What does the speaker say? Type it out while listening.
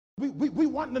we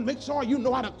want to make sure you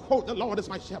know how to quote, the Lord is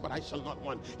my shepherd, I shall not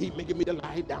want. He maketh me to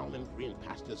lie down in green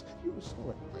pastures. He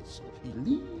restored my soul. He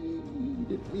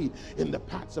leadeth me in the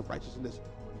paths of righteousness.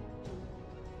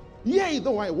 Yea,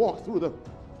 though I walk through the,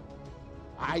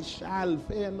 I shall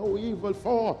fear no evil,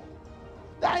 for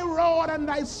thy rod and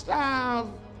thy staff.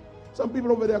 Some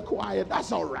people over there quiet.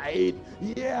 That's all right.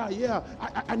 Yeah.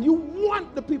 And you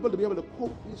want the people to be able to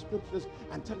quote these scriptures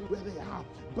and tell you where they are.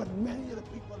 But many of the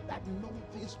people that know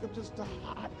these scriptures to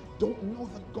heart don't know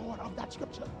the God of that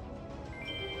scripture.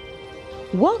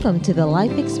 Welcome to the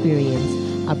Life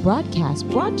Experience, a broadcast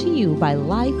brought to you by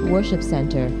Life Worship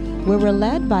Center, where we're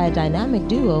led by a dynamic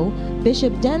duo,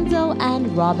 Bishop Denzel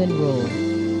and Robin Rule.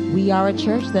 We are a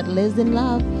church that lives in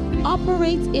love,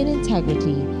 operates in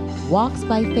integrity, walks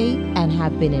by faith, and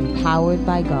have been empowered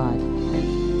by God.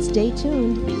 Stay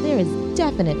tuned, there is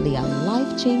definitely a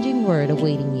life-changing word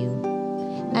awaiting you.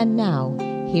 And now,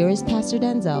 here is Pastor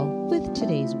Denzel with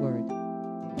today's word.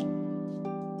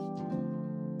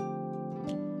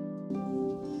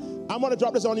 I'm going to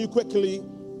drop this on you quickly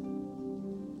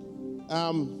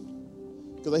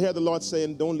because I hear the Lord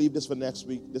saying, don't leave this for next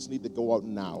week. This needs to go out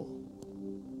now.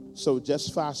 So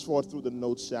just fast forward through the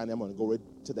notes, Shani. I'm going to go right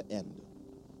to the end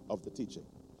of the teaching.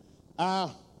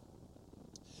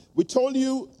 We told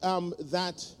you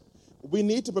that we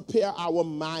need to prepare our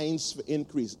minds for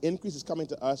increase. Increase is coming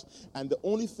to us, and the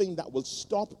only thing that will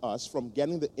stop us from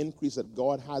getting the increase that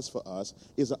God has for us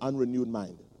is an unrenewed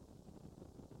mind.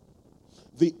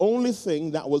 The only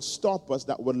thing that will stop us,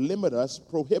 that will limit us,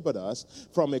 prohibit us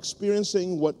from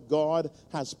experiencing what God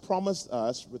has promised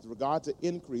us with regard to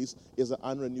increase is an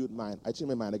unrenewed mind. I changed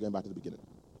my mind again back to the beginning.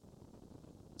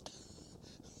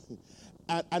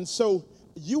 And so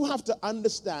you have to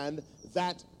understand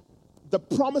that the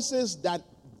promises that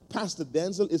Pastor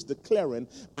Denzel is declaring,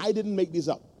 I didn't make these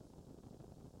up.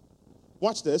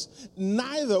 Watch this.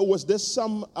 Neither was this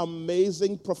some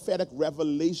amazing prophetic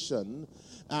revelation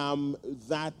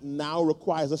that now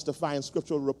requires us to find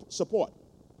scriptural support.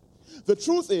 The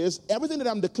truth is, everything that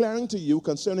I'm declaring to you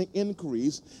concerning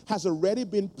increase has already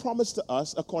been promised to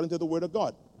us according to the Word of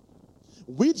God.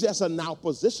 We just are now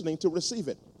positioning to receive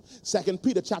it. 2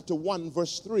 Peter chapter 1,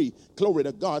 verse 3, glory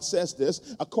to God, says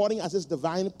this, according as his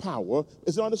divine power.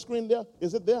 Is it on the screen there?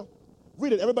 Is it there?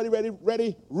 Read it. Everybody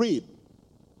ready? Read.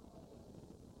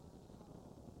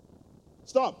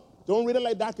 Stop. Don't read it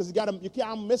like that because you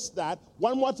can't miss that.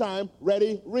 One more time.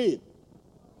 Ready? Read.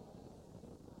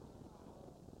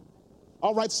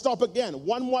 All right, stop again.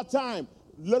 One more time.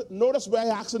 Notice where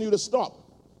I'm asking you to stop.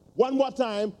 One more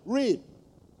time. Read.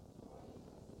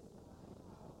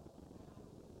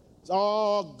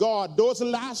 Oh, God. Those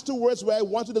last two words where I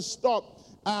want you to stop.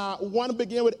 One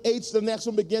begin with H, the next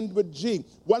one begin with G.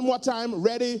 One more time.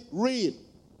 Ready? Read.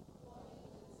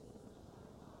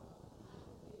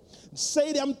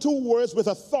 Say them two words with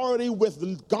authority,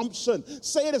 with gumption.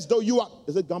 Say it as though you are.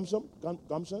 Is it gumption?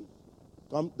 Gumption?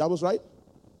 That was right?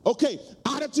 Okay.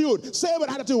 Attitude. Say it with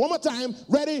attitude. One more time.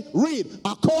 Ready? Read.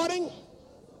 According.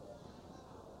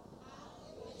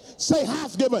 Say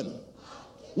hath given.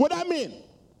 What I mean?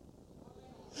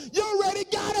 You already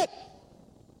got it.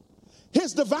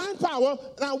 His divine power.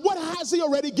 Now, what has he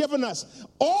already given us?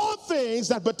 All things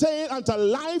that pertain unto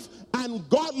life and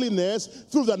godliness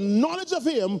through the knowledge of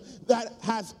him that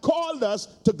hath called us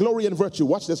to glory and virtue.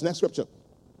 Watch this next scripture.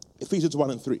 Ephesians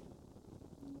 1 and 3.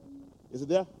 Is it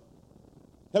there?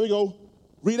 Here we go.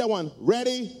 Read that one.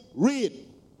 Ready? Read.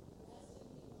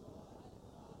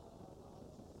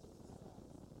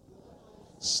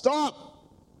 Stop.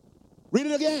 Read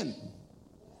it again.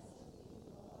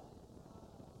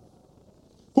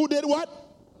 Who did what?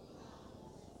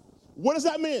 What does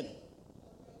that mean?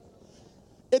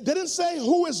 It didn't say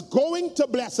who is going to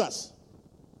bless us.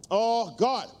 Oh,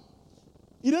 God.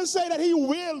 He didn't say that he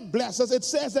will bless us. It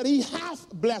says that he hath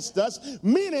blessed us,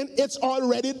 meaning it's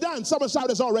already done. Someone shout,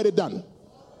 it's already done.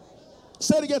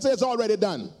 Say it again, say it's already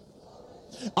done.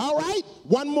 All right,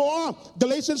 one more.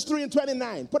 Galatians 3 and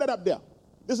 29. Put it up there.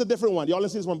 This is a different one. Y'all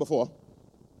didn't see this one before.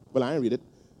 Well, I didn't read it.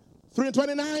 3 and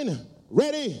 29.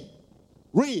 Ready?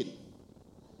 Read.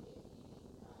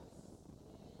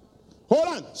 Hold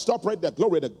on. Stop right there.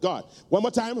 Glory to God. One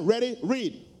more time. Ready?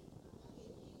 Read.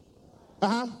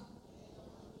 All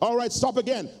right. Stop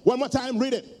again. One more time.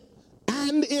 Read it.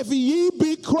 And if ye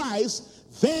be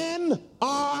Christ, then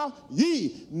are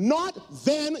ye. Not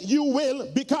then you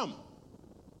will become.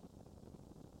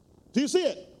 Do you see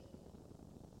it?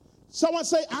 Someone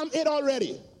say, I'm it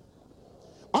already.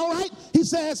 All right. He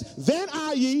says, then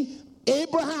are ye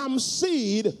Abraham's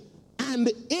seed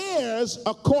and heirs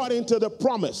according to the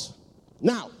promise.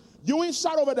 Now, you ain't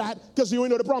shout over that because you ain't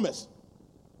know the promise.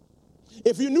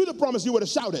 If you knew the promise, you would have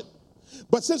shouted.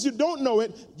 But since you don't know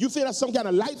it, you think that's some kind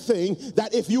of light thing,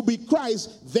 that if you be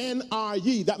Christ, then are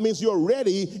ye. That means you're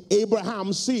already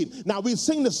Abraham's seed. Now, we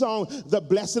sing the song, The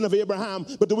Blessing of Abraham,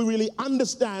 but do we really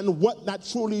understand what that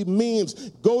truly means?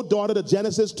 Go, daughter, to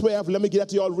Genesis 12. Let me get that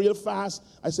to you all real fast.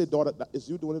 I say, daughter, is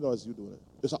you doing it or is you doing it?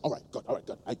 It's all right, good, all right,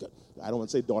 good, good. I don't want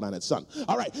to say daughter and its son.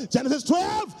 All right, Genesis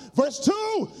 12, verse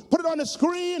 2. Put it on the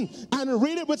screen and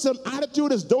read it with some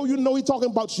attitude as though you know he's talking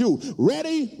about you.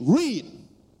 Ready? Read.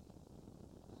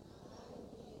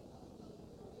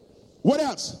 What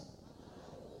else?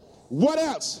 What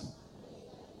else?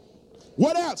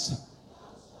 What else?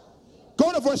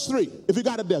 Go to verse 3, if you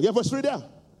got it there. You have verse 3 there?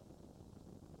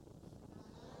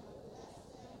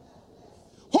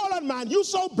 Hold on, man. You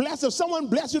so blessed. If someone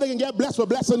bless you, they can get blessed for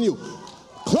blessing you.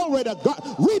 Glory to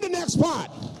God. Read the next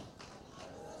part.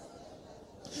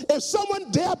 If someone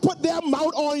dare put their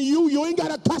mouth on you, you ain't got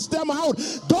to cuss them out.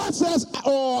 God says,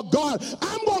 oh, God,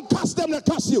 I'm going to cuss them to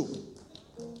cuss you.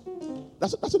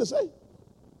 That's what it say.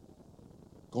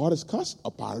 God is cussed?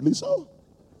 Apparently so.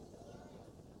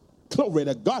 Glory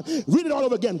to God. Read it all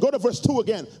over again. Go to verse 2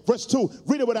 again. Verse 2.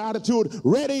 Read it with attitude.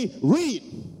 Ready? Read.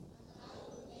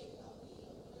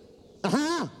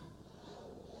 Uh-huh.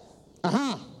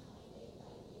 Uh-huh.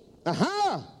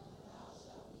 Uh-huh.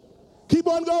 Keep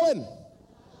on going.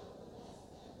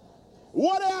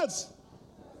 What else?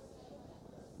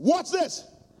 What's this?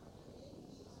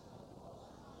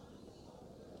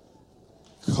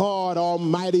 God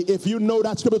Almighty, if you know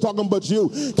that scripture talking about you,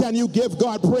 can you give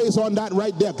God praise on that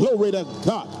right there? Glory to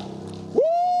God. Woo!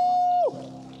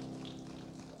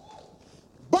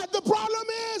 But the problem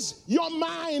is, your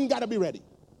mind got to be ready.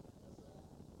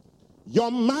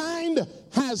 Your mind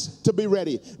has to be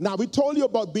ready. Now, we told you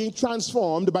about being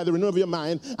transformed by the renewal of your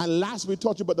mind, and last we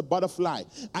taught you about the butterfly.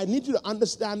 I need you to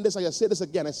understand this. I say this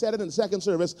again. I said it in the second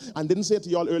service and didn't say it to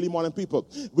you all early morning people.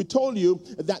 We told you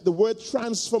that the word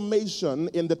transformation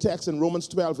in the text in Romans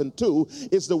 12 and 2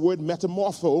 is the word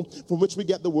metamorpho, from which we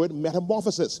get the word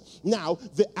metamorphosis. Now,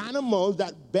 the animal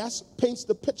that best paints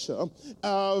the picture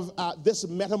of this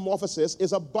metamorphosis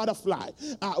is a butterfly.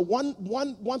 One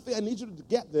thing I need you to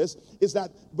get this is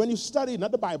that when you study,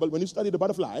 not the Bible, when you study the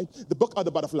butterfly, the book of the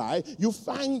butterfly, you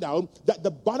find out that the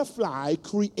butterfly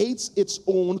creates its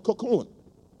own cocoon.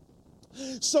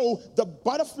 So the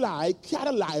butterfly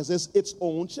catalyzes its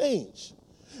own change.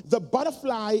 The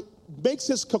butterfly makes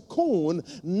his cocoon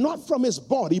not from his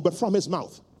body, but from his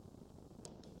mouth.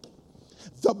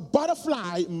 The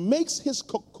butterfly makes his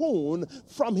cocoon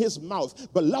from his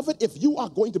mouth. Beloved, if you are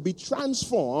going to be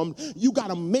transformed, you got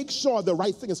to make sure the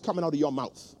right thing is coming out of your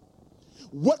mouth.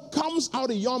 What comes out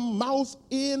of your mouth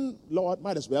in, Lord,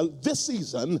 might as well, this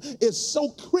season is so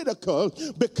critical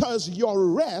because your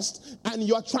rest and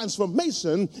your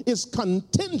transformation is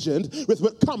contingent with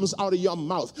what comes out of your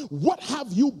mouth. What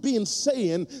have you been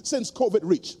saying since COVID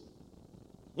reached?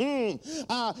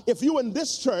 If you in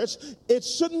this church, it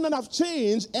shouldn't have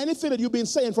changed anything that you've been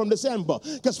saying from December.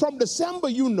 Because from December,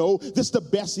 you know this is the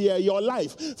best year of your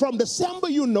life. From December,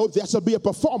 you know there should be a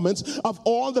performance of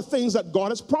all the things that God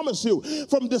has promised you.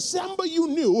 From December, you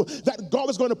knew that God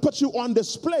was going to put you on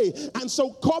display. And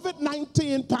so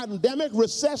COVID-19, pandemic,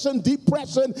 recession,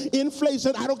 depression,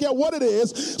 inflation, I don't care what it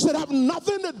is, should have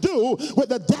nothing to do with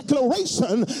the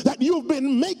declaration that you've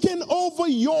been making over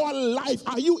your life.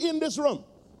 Are you in this room?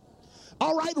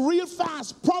 All right, real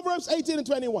fast. Proverbs 18 and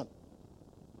 21.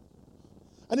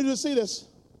 I need you to see this.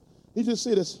 I need you to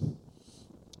see this.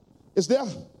 It's there.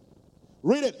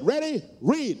 Read it. Ready?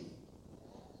 Read.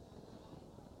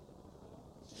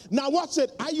 Now watch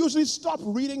it. I usually stop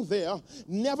reading there.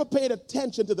 Never paid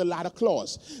attention to the latter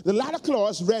clause. The latter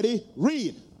clause, ready?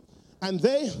 Read. And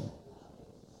they.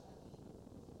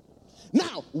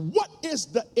 Now, what is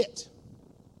the it?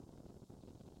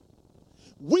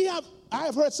 I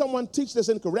have heard someone teach this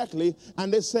incorrectly,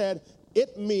 and they said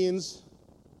it means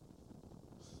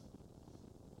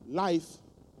life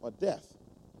or death.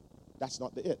 That's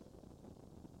not the it.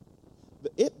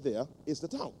 The it there is the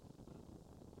tongue.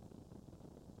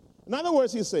 In other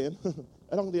words, he's saying,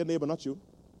 I don't think your neighbor, not you.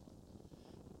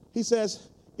 He says,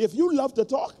 if you love to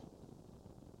talk,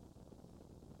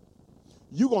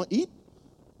 you're going to eat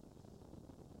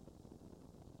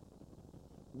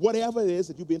whatever it is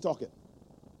that you've been talking.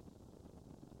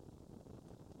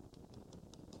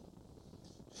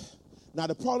 Now,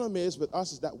 the problem is with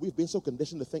us is that we've been so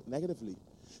conditioned to think negatively.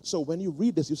 So when you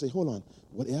read this, you say, hold on,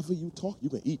 whatever you talk, you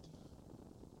can eat.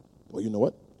 Well, you know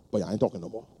what? But I ain't talking no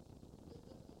more.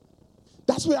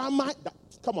 That's where our mind,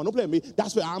 come on, don't play with me.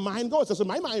 That's where our mind goes. That's where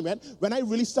my mind went. When I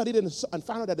really studied it and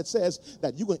found out that it says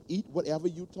that you can eat whatever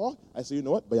you talk, I say, you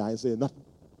know what? But I ain't saying nothing.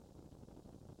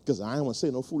 because I don't want to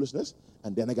say no foolishness,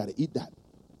 and then I got to eat that.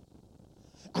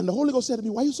 And the Holy Ghost said to me,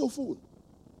 why are you so fool?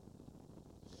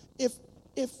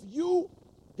 If you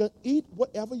can eat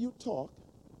whatever you talk,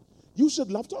 you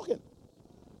should love talking.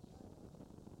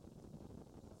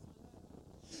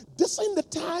 This ain't the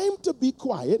time to be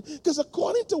quiet, because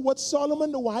according to what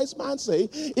Solomon the wise man say,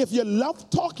 if you love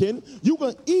talking, you're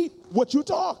going to eat what you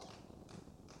talk.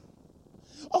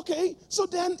 Okay, so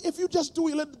then if you just do a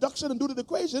little deduction and do the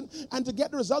equation, and to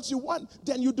get the results you want,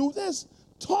 then you do this.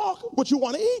 Talk what you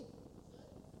want to eat.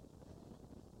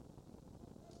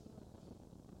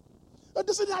 But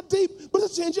this is not deep, but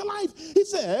it's change your life. He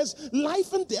says,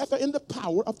 life and death are in the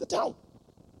power of the tongue.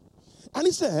 And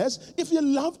he says, if you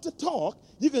love to talk,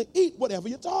 you can eat whatever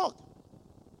you talk.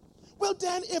 Well,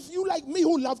 then, if you like me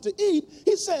who love to eat,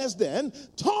 he says then,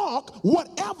 talk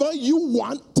whatever you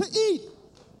want to eat.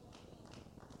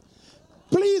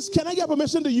 Please, can I get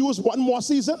permission to use one more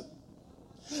season?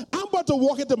 I'm about to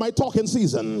walk into my talking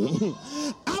season.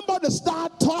 I'm about to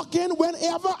start talking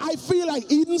whenever I feel like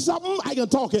eating something, I can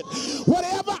talk it.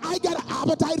 Whatever I got an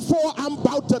appetite for, I'm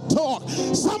about to talk.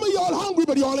 Some of y'all hungry,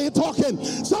 but y'all ain't talking.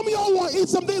 Some of y'all want to eat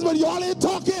some things, but y'all ain't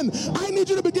talking. I need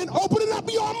you to begin opening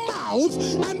up your mouth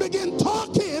and begin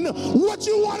talking what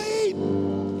you want to eat.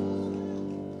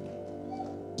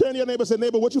 Turn to your neighbor and say,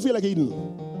 neighbor, what you feel like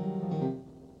eating?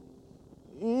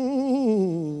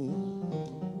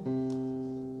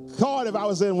 God, if I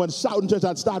was in one shouting church,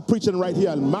 I'd start preaching right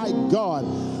here. My God,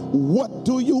 what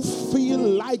do you feel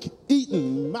like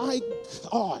eating? My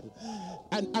God.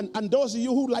 And those of you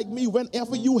who, like me,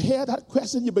 whenever you hear that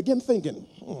question, you begin thinking.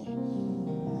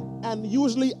 And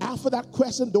usually after that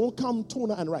question, don't come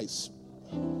tuna and rice.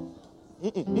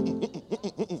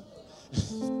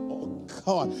 Oh,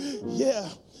 God. Yeah.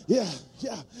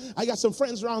 I got some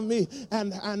friends around me,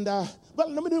 and well,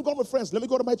 let me not go with friends. Let me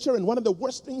go to my children. One of the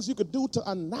worst things you could do to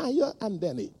Anaya and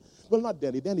Denny. Well, not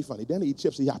Denny. Denny funny. Denny eat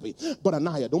chips, he happy. But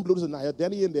Anaya, don't blow this Anaya.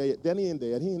 Denny in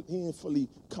there. He ain't fully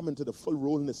coming to the full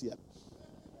rollness yet.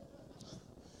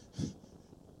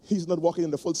 He's not walking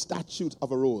in the full statute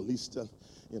of a roll. He's still,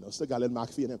 still got a little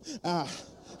McAfee in him.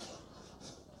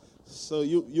 So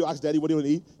you ask Daddy, what do you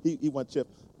want to eat? He want chip,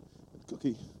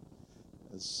 cookie,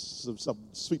 and some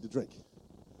sweet to drink.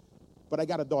 But I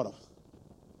got a daughter.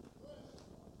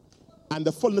 And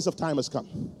the fullness of time has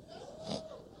come.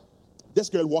 This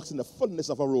girl walks in the fullness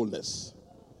of her rollness.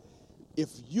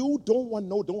 If you don't want to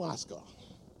know, don't ask her.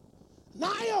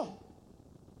 Naya,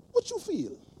 what you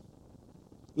feel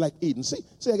like eating? See,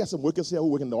 I got some workers here who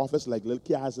work in the office, like little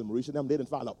Kiaz and Marisha, them, they didn't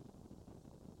follow.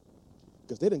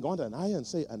 Because they didn't go into Naya and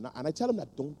say, and I tell them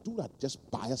that, don't do that,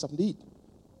 just buy her something to eat.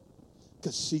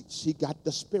 Because she got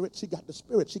the spirit, she got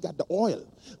the oil.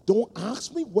 Don't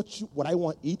ask me what I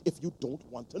want to eat if you don't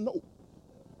want to know.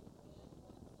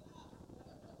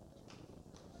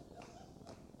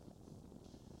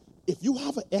 If you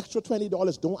have an extra $20,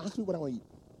 don't ask me what I want to eat.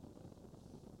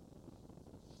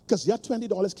 Because your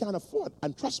 $20 can't afford.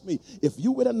 And trust me, if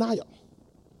you with a Naya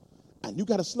and you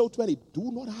got a slow 20,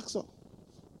 do not ask her.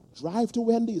 Drive to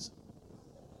Wendy's.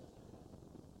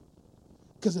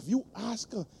 Because if you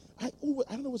ask her, I don't know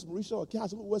if it was Marisha or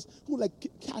Cass, who like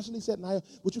casually said, Naya,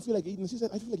 what you feel like eating? And she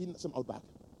said, I feel like eating some Outback.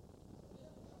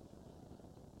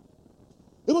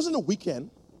 It wasn't a weekend.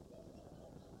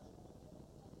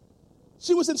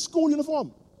 She was in school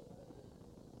uniform.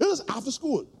 It was after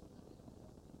school.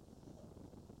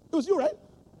 It was you, right?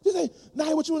 She said,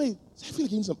 Naya, what you want to eat? I feel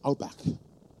like eating some Outback. I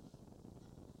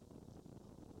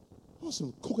want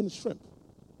some coconut shrimp.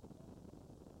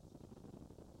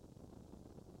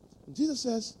 And Jesus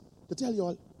says, to tell you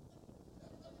all,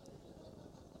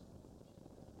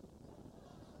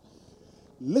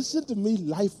 listen to me,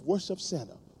 Life Worship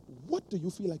Center. What do you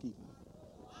feel like eating?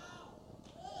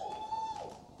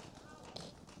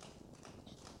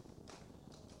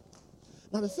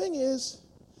 Now, the thing is,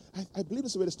 I believe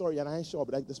this is the way the story, and I ain't sure,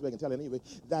 but this way I can tell it anyway,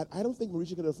 that I don't think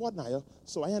Marisha could afford Naya,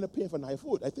 so I ended up paying for Naya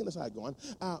food. I think that's how it's going.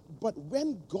 But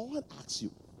when God asks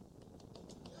you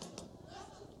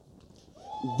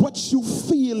what you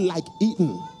feel like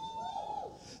eating,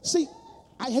 see,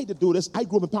 I hate to do this. I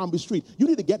grew up in Palm Beach Street. You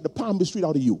need to get the Palm Beach Street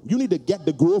out of you. You need to get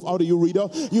the Grove out of you, Rita.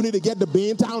 You need to get the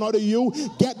Baintown out of you.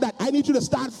 Get that. I need you to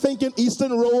start thinking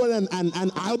Eastern Road and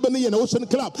Albany and Ocean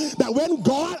Club. That when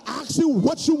God asks you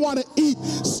what you want to eat,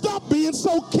 stop being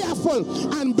so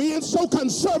careful and being so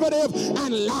conservative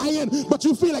and lying, but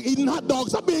you feel like eating hot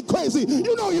dogs. Stop being crazy.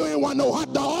 You know you ain't want no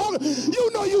hot dog.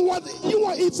 You know you want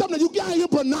to eat something that you can't even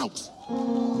pronounce.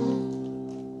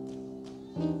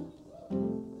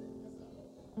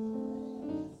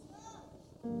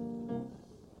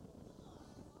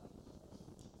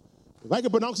 If I can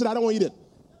pronounce it, I don't want to eat it.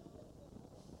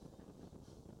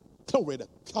 Glory to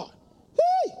God.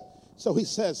 Hey! So he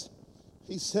says,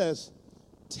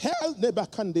 tell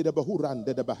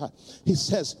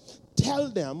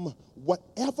them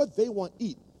whatever they want to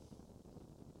eat.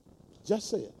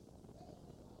 Just say it.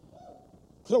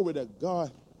 Glory to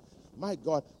God. My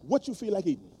God, what you feel like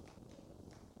eating?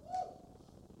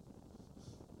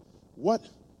 What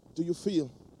do you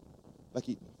feel like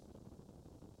eating?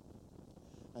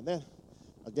 And then,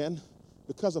 again,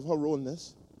 because of her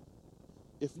wrongness,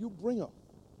 if you bring her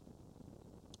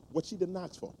what she didn't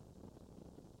ask for,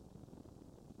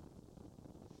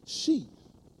 she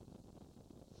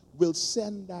will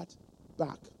send that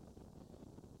back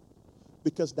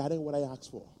because that ain't what I asked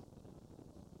for.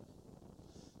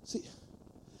 See,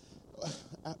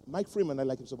 Mike Freeman, I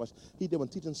like him so much. He did one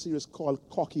teaching series called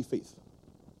Cocky Faith.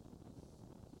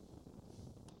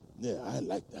 Yeah, I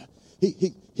like that.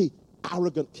 He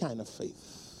arrogant kind of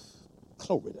faith.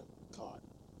 Glory to God.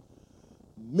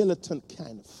 Militant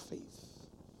kind of faith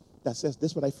that says,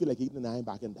 this is what I feel like eating and I ain't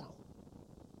backing down.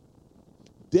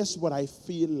 This is what I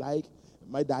feel like.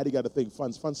 My daddy got a thing.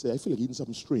 Fun say, I feel like eating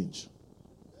something strange.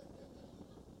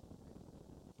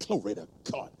 Glory to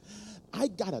God. I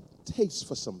got a taste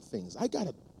for some things. I got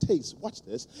a taste. Watch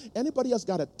this. Anybody else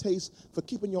got a taste for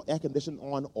keeping your air conditioning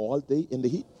on all day in the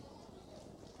heat?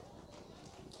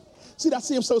 See, that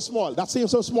seems so small. That seems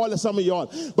so small to some of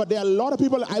y'all. But there are a lot of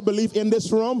people, I believe, in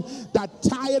this room that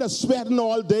tired of sweating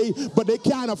all day, but they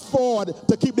can't afford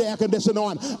to keep the air conditioning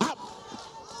on.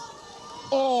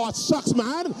 Oh, it sucks,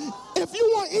 man. If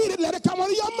you want to eat it, let it come out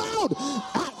of your mouth.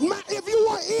 If you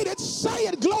want to eat it, say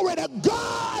it. Glory to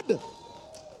God.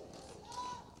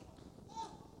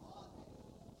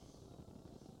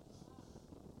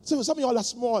 So some of y'all are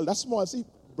small. That's small. See,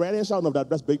 Brand ain't shouting of that.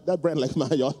 That's big. That Brand like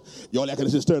mine, y'all. Y'all air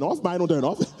conditioners turn off. Mine don't turn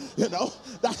off. You know,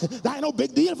 that ain't no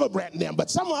big deal for Brand and them.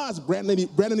 But some of us, Brandon and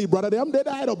his brother, them, that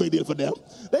ain't no big deal for them.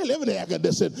 They live in the air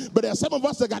conditioning. But there's some of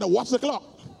us that got to watch the clock.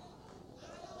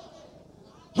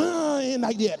 Ain't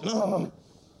like that. No.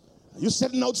 You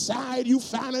sitting outside, you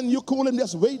fanning, you cooling,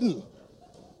 just waiting.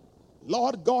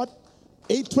 Lord God,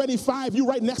 8:25, you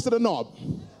right next to the knob.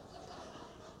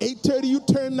 8:30, you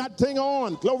turn that thing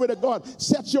on. Glory to God.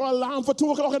 Set your alarm for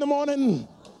 2 o'clock in the morning.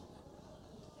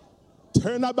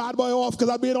 Turn that bad boy off because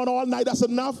I've been on all night. That's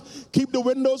enough. Keep the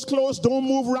windows closed. Don't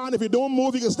move around. If you don't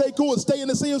move, you can stay cool. Stay in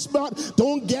the same spot.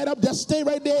 Don't get up. Just stay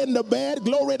right there in the bed.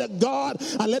 Glory to God.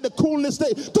 And let the coolness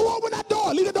stay. Don't open that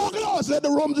door. Leave the door closed. Let the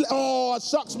room. Oh, it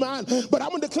sucks, man. But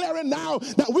I'm declaring now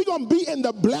that we're going to be in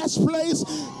the blessed place.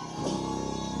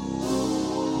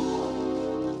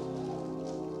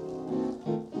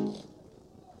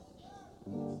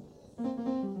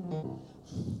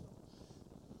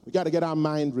 We got to get our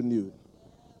mind renewed.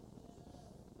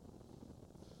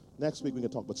 Next week, we can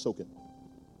talk about soaking.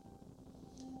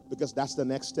 Because that's the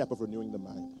next step of renewing the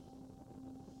mind.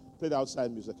 Play the outside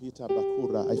music. I feel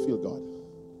God. I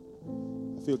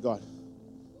feel God.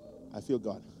 I feel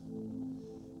God.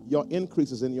 Your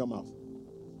increase is in your mouth.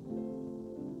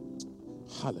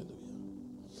 Hallelujah.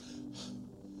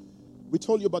 We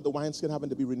told you about the wineskin having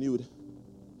to be renewed.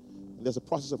 And there's a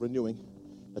process of renewing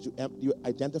that you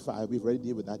identify. We've already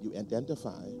dealt with that. You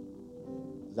identify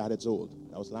that it's old.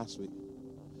 That was last week.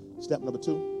 Step number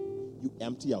 2, you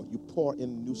empty out. You pour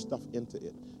in new stuff into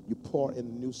it. You pour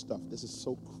in new stuff. This is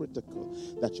so critical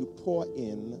that you pour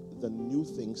in the new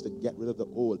things to get rid of the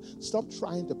old. Stop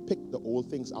trying to pick the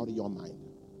old things out of your mind.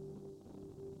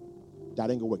 That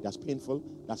ain't gonna work. That's painful.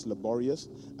 That's laborious.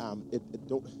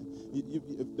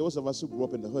 Those of us who grew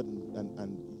up in the hood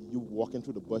and you walking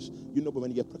through the bush, you know, but when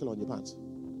you get prickle on your pants.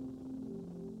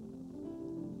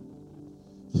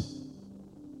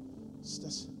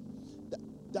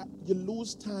 That you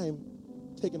lose time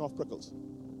taking off prickles.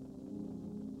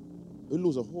 You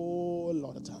lose a whole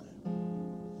lot of time.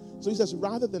 So he says,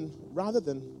 rather than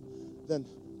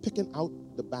picking out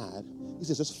the bad, he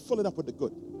says, just fill it up with the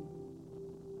good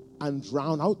and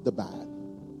drown out the bad.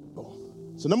 Oh.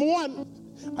 So number 1,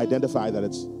 identify that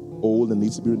it's old and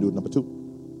needs to be renewed. Number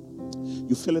 2,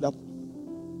 you fill it up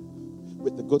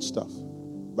with the good stuff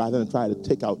rather than try to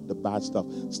take out the bad stuff.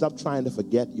 Stop trying to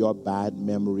forget your bad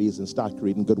memories and start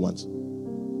creating good ones.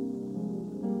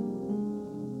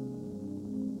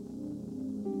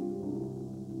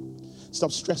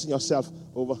 Stop stressing yourself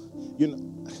over, you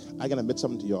know, I can admit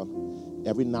something to y'all.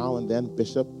 Every now and then,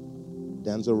 Bishop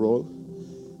Denzel Roll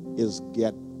is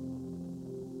get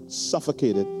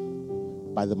suffocated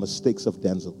by the mistakes of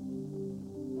Denzel.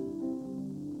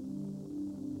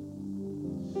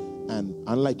 And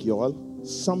unlike y'all,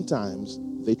 sometimes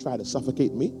they try to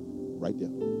suffocate me right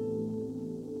there.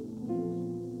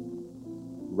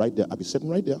 Right there. I'll be sitting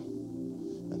right there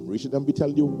and Marisha done be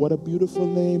telling you what a beautiful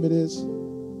name it is.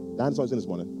 That's what I was in this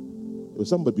morning. It was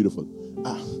something but beautiful. And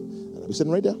I'll be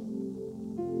sitting right there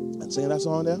and singing that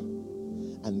song there.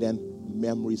 And then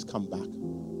memories come back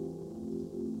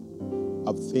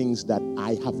of things that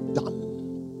I have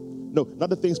done. No, not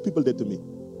the things people did to me.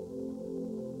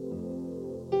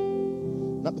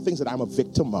 Not the things that I'm a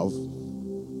victim of,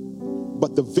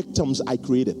 but the victims I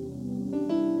created.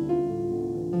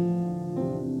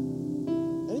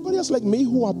 Anybody else like me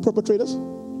who are perpetrators?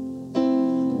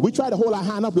 We try to hold our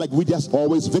hand up like we just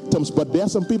always victims, but there are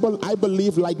some people, I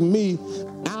believe, like me,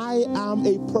 I am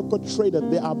a perpetrator.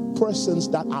 There are persons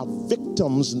that are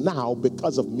victims now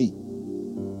because of me.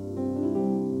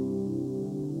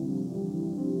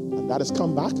 And that has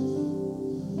come back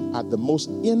at the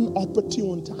most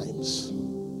inopportune times.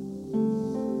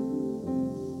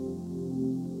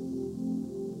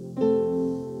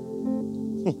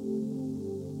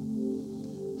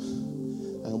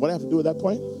 And what I have to do at that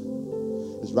point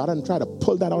is, rather than try to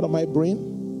pull that out of my brain,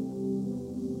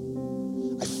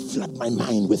 I flood my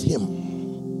mind with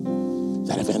him,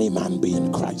 that if any man be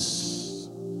in Christ,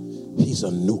 he's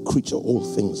a new creature. All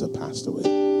things are passed away,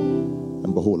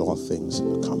 and behold, all things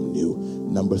have become new.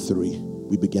 Number 3,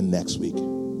 we begin next week,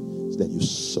 is that you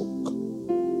soak.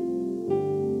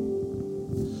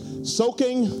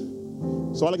 Soaking,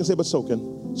 so all I can say about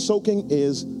soaking. Soaking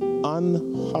is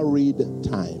unhurried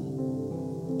time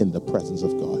in the presence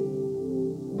of God.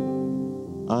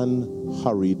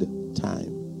 Unhurried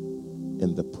time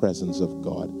in the presence of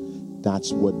God.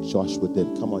 That's what Joshua did.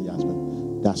 Come on,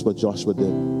 Yasmin. That's what Joshua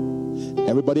did.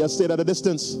 Everybody else stayed at a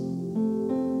distance.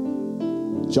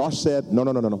 Josh said, no.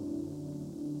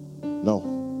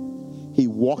 He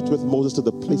walked with Moses to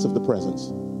the place of the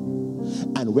presence.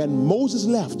 And when Moses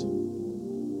left,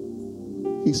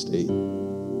 he stayed.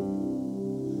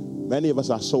 Many of us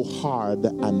are so hard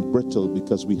and brittle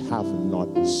because we have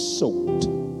not soaked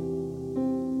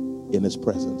in his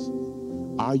presence.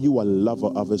 Are you a lover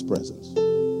of his presence?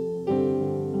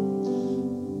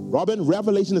 Robin,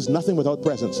 revelation is nothing without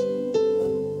presence.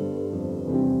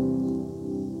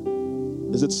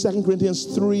 Is it 2 Corinthians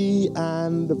 3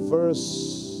 and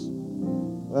verse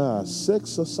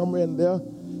 6 or somewhere in there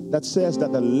that says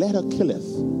that the letter killeth,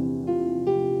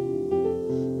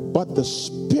 but the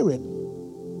spirit,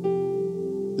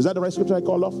 is that the right scripture I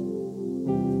called off?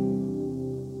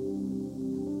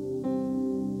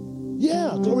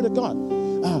 Yeah, glory to God.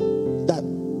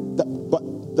 But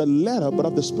the letter, but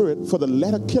of the spirit, for the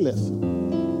letter killeth,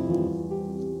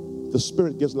 the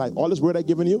spirit gives life. All this word I've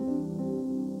given you,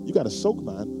 you got to soak,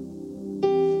 man.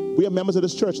 We are members of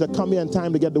this church that come here in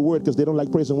time to get the word because they don't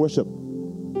like praise and worship.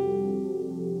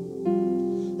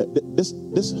 This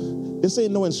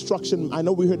ain't no instruction. I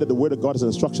know we heard that the word of God is an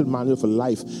instruction manual for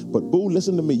life, but boo,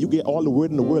 listen to me. You get all the word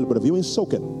in the world, but if you ain't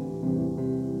soaking,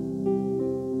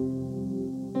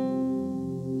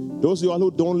 those of y'all who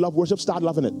don't love worship, start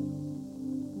loving it.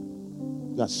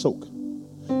 You got to soak.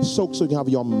 Soak so you can have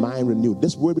your mind renewed.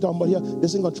 This word we're talking about here,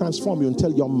 this ain't going to transform you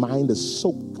until your mind is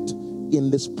soaked in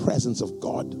this presence of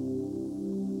God.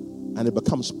 And it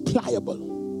becomes pliable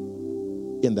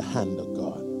in the hand of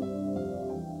God.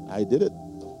 I did it.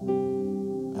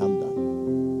 I'm done.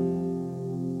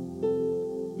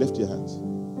 Lift your hands.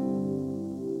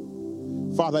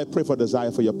 Father, I pray for a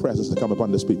desire for your presence to come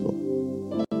upon this people.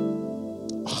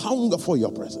 A hunger for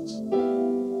your presence.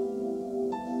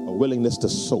 A willingness to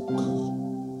soak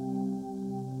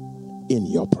in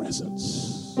your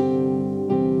presence.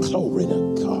 Glory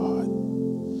to God.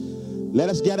 Let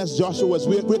us get as Joshua was.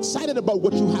 We're excited about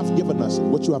what you have given us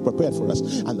and what you have prepared for us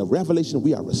and the revelation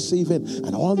we are receiving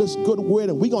and all this good word.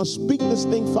 And we're going to speak this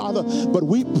thing, Father. But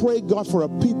we pray, God, for a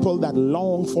people that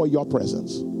long for your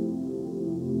presence. A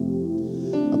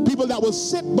people that will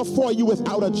sit before you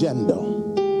without agenda.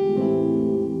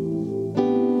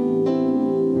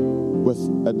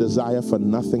 With a desire for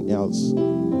nothing else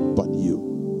but you.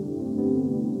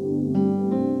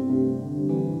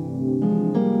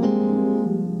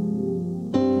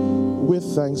 With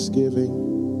thanksgiving,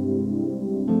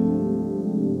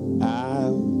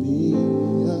 I'll be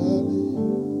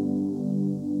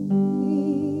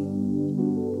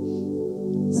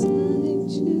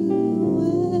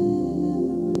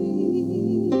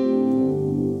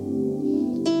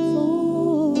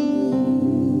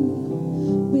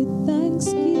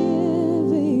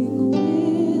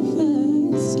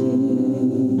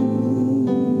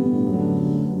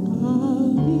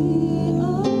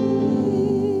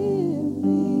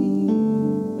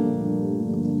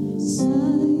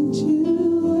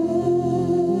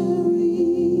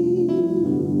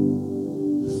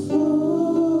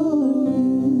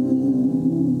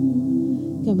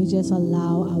we just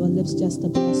allow our lips just to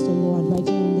bless the Lord right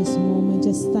here in this moment?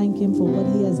 Just thank Him for what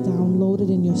He has downloaded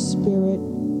in your spirit.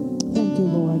 Thank you,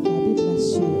 Lord. God, we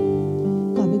bless you.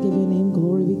 God, we give your name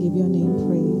glory. We give your name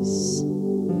praise.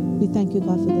 We thank you,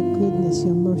 God, for the goodness,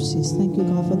 your mercies. Thank you,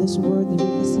 God, for this word that we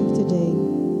received today.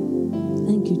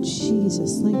 Thank you,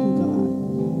 Jesus. Thank you, God.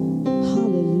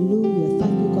 Hallelujah.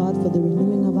 Thank you, God, for the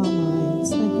renewing of our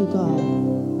minds. Thank you,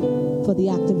 God, for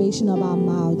the activation of our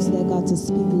mouths, Lord God, to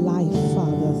speak life,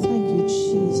 Father. Thank you,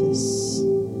 Jesus,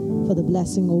 for the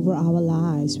blessing over our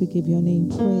lives. We give your name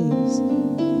praise.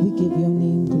 We give your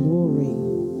name glory.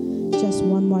 Just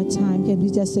one more time, can we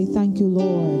just say thank you,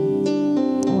 Lord?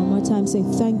 One more time, say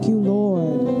thank you,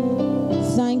 Lord.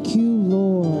 Thank you,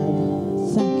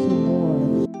 Lord. Thank you,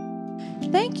 Lord.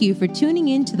 Thank you for tuning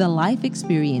in to the Life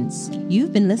Experience.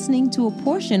 You've been listening to a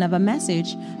portion of a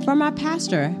message from our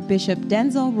pastor, Bishop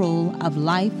Denzel Rolle of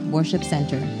Life Worship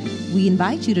Center. We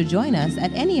invite you to join us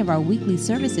at any of our weekly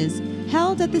services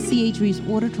held at the C.H. Reeves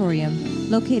Auditorium,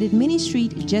 located Minnie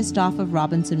Street just off of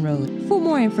Robinson Road. For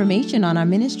more information on our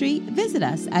ministry, visit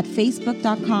us at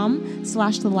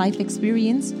facebook.com/The Life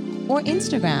Experience or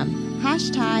Instagram,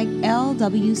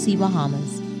 #LWC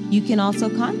Bahamas. You can also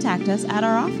contact us at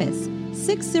our office,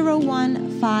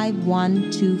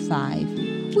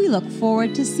 601-5125. We look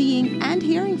forward to seeing and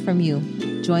hearing from you.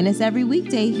 Join us every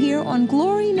weekday here on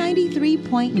Glory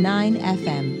 93.9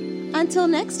 FM. Until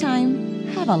next time,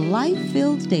 have a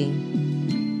life-filled day.